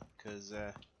gonna do? Cause,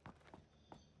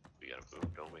 We gotta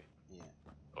move, don't we? yeah.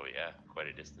 Oh yeah, quite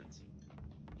a distance.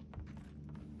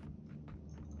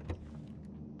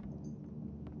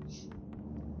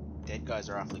 Dead guys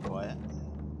are awfully quiet.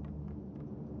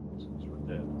 Since we're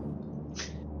dead.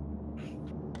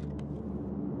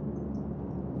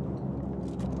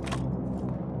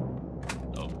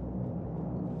 Oh.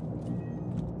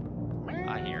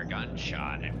 I hear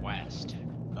gunshot at west.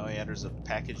 Oh yeah, there's a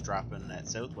package dropping at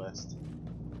Southwest.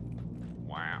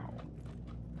 Wow.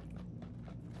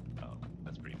 Oh,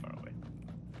 that's pretty far away.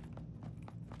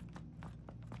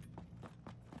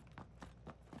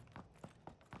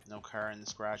 No car in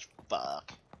this garage.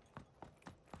 Fuck.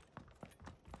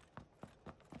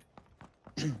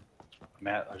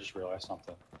 Matt, I just realized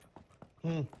something.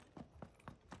 Hmm.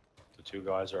 The two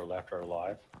guys that are left are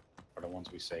alive, are the ones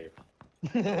we saved.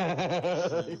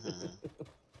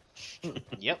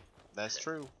 Yep, that's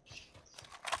true.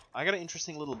 I got an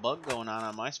interesting little bug going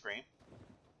on my screen.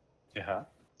 Yeah.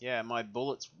 Yeah, my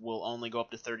bullets will only go up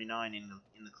to 39 in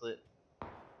the clip.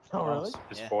 Oh, really?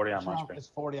 It's Yeah. 40 on my screen. It's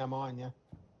 40 on mine, yeah.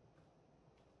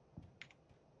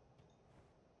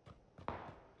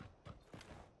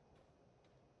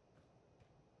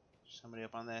 Somebody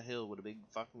up on that hill with a big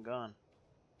fucking gun.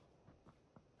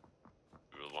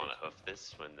 We would want to hoof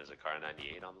this when there's a car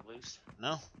 98 on the loose.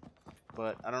 No,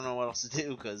 but I don't know what else to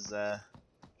do because there's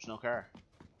no car.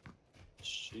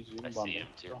 Jeez, you I can bum see me. him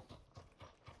too.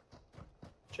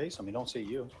 Chase him, he don't see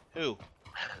you. Who?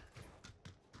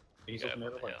 He's Yeah, up in the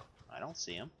what other the way. hell? I don't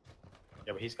see him.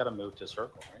 Yeah, but he's got to move to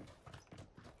circle, right?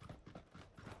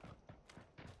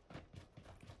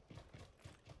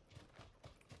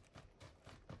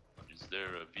 Is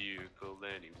there a vehicle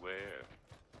anywhere?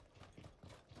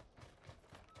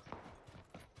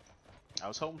 I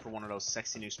was hoping for one of those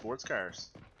sexy new sports cars.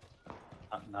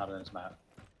 Not in his map.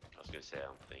 I was gonna say I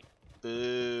don't think.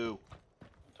 Boo.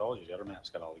 I told you, the other map's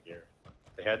got all the gear.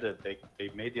 They had to. They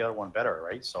made the other one better,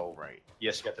 right? So Right.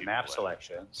 yes, you got the People map like-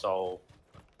 selection, so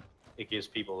it gives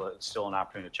people still an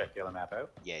opportunity to check the other map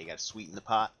out. Yeah, you got to sweeten the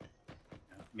pot.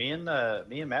 Me and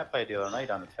Matt played the other night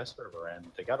on the test server,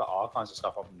 and they got all kinds of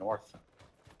stuff up north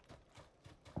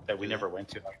that we Yeah. never went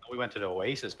to. We went to the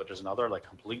Oasis, but there's another like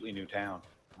completely new town,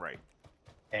 Right.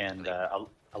 and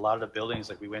a lot of the buildings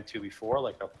like we went to before,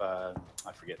 like up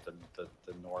I forget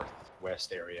the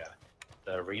northwest area,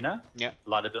 the arena. Yeah. A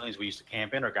lot of the buildings we used to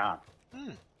camp in are gone.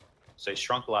 Hmm. So they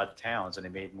shrunk a lot of towns, and they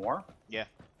made more. Yeah.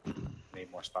 Made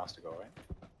more spots to go,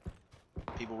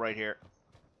 right? People right here.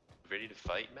 Ready to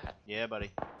fight, Matt? Yeah,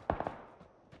 buddy.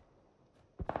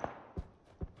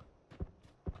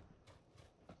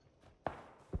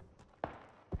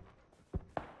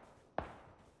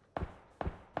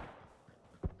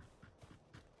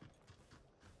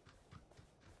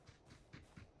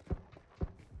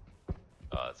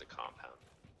 Oh, it's a compound.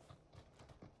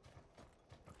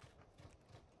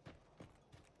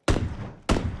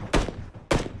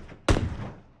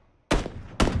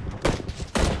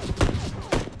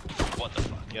 What the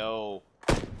fuck? Yo.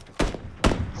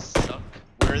 Suck.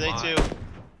 Where are they my- to?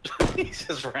 He's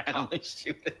just randomly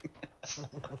shooting.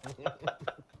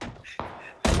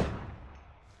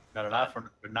 No, they're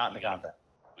not in the compound.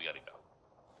 We gotta go.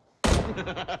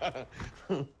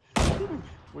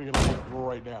 We're gonna leave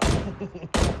right now.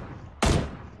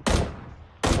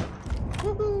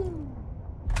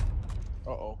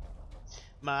 Uh-oh.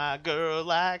 My girl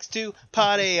likes to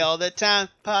party all the time,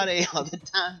 party all the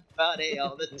time, party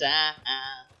all the time.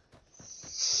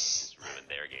 Just ruined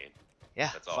their game. Yeah,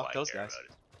 That's all fuck I those care guys. about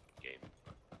is game.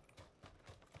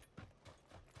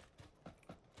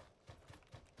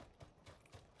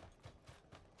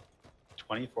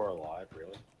 "24 alive,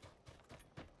 really?"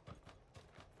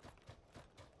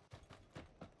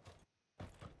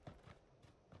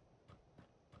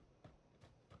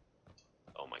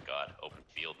 Oh my god, open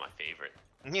field, my favorite.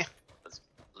 Yeah.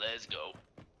 Let's go.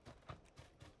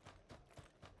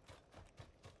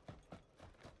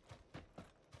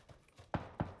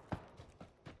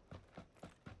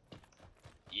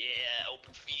 Yeah,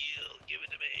 open field, give it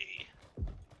to me.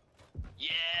 Yeah,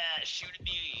 shoot at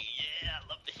me. Yeah, I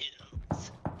love the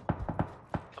hills.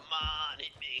 Come on,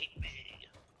 hit me,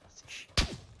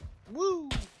 Woo!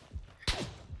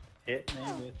 Hit me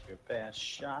with your best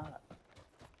shot.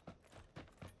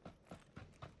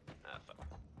 Ah, fuck. I'm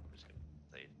just gonna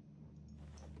play it.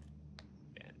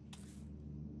 Bad.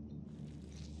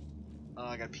 Oh,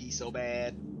 I gotta pee so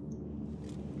bad.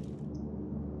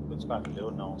 What's about to do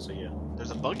it? No one see you.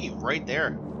 There's a buggy right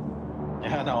there.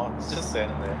 Yeah, no, it's just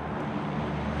standing there.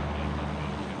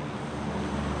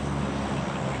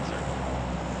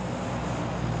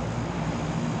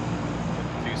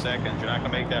 2 seconds. You're not gonna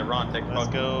make that run. Take the Let's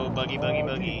bug. go, buggy, buggy,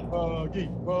 buggy. Buggy,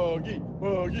 buggy,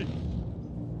 buggy.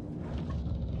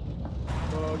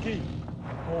 Buggy.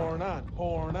 Horn on,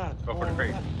 horn on. Go for the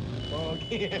crate.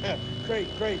 Buggy, yeah. Crate,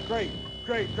 crate, crate,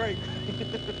 crate, crate.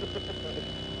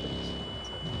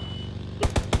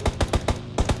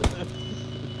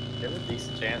 They have a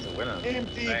decent chance of winning.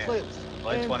 Empty Man, clips.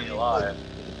 Like 20 Empty alive.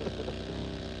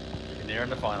 You're near in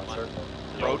the final circle.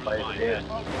 Road Play line, it.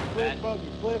 Flip buggy,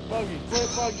 flip buggy, flip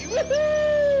buggy.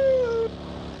 Woohoo!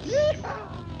 Yeah!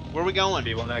 Where we going?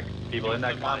 People in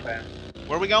that compound.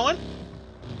 Where we going?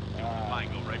 Fine,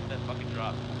 go right for that fucking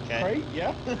drop. Okay. Crate,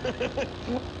 yeah.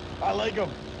 I like them.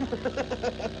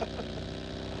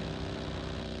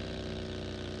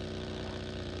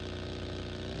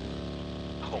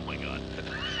 Oh my god.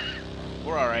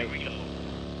 We're alright. Here we go.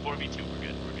 4v2, we're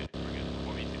good, we're good, we're good.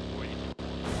 4v2,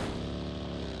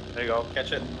 4v2. There you go.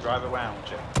 Catch it and drive around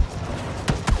with you.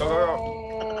 Go, go, go.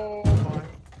 Oh my.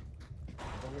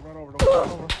 Don't run over, don't run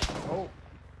over. Oh.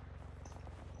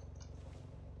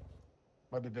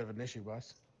 Might be a bit of an issue,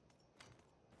 boss.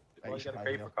 Well, you got a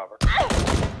crate for cover.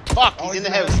 Fuck, Oh, he's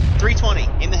in he's the in house.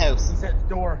 320, in the house. He said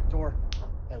door, door.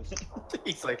 House.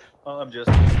 He's like, oh, I'm just.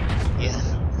 Yeah.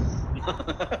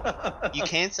 You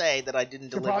can't say that I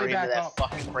didn't Should deliver probably into back that up.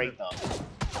 fucking crate though.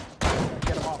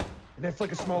 Get him up. And then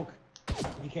flick a smoke.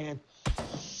 You can. I don't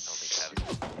think I have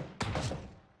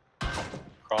it.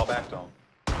 Crawl back to him.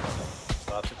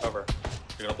 Lots of cover.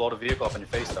 You're gonna blow the vehicle up in your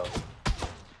face, though.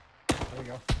 There we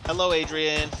go. Hello,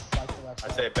 Adrian. Back to left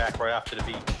I'd side. say back right after the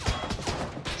beach.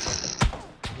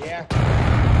 Yeah.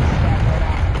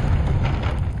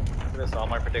 Look at this. All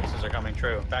my predictions are coming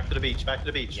true. Back to the beach. Back to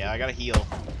the beach. Yeah, I gotta heal.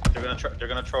 They're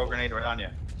gonna throw a grenade right on you.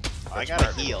 I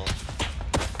gotta heal.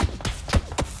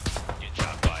 Get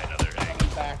shot by another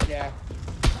egg. Back, yeah.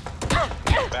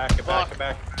 Back, get back, Fuck. get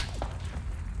back.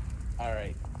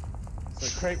 Alright. So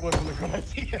crate wasn't a good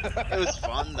idea. It was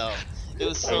fun though. It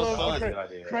was I so love fun. Good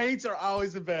idea. Crates are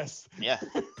always the best. Yeah.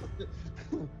 I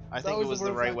It's think it always was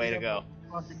the worst right way to idea, go.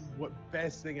 but Fucking what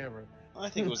best thing ever. I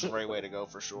think it was the right way to go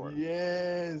for sure.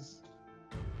 Yes.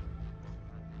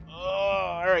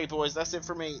 Oh, alright, boys, that's it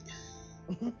for me.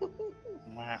 Hang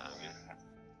on.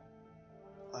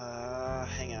 Oh,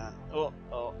 hang on.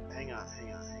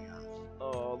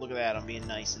 Oh, look at that. I'm being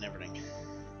nice and everything.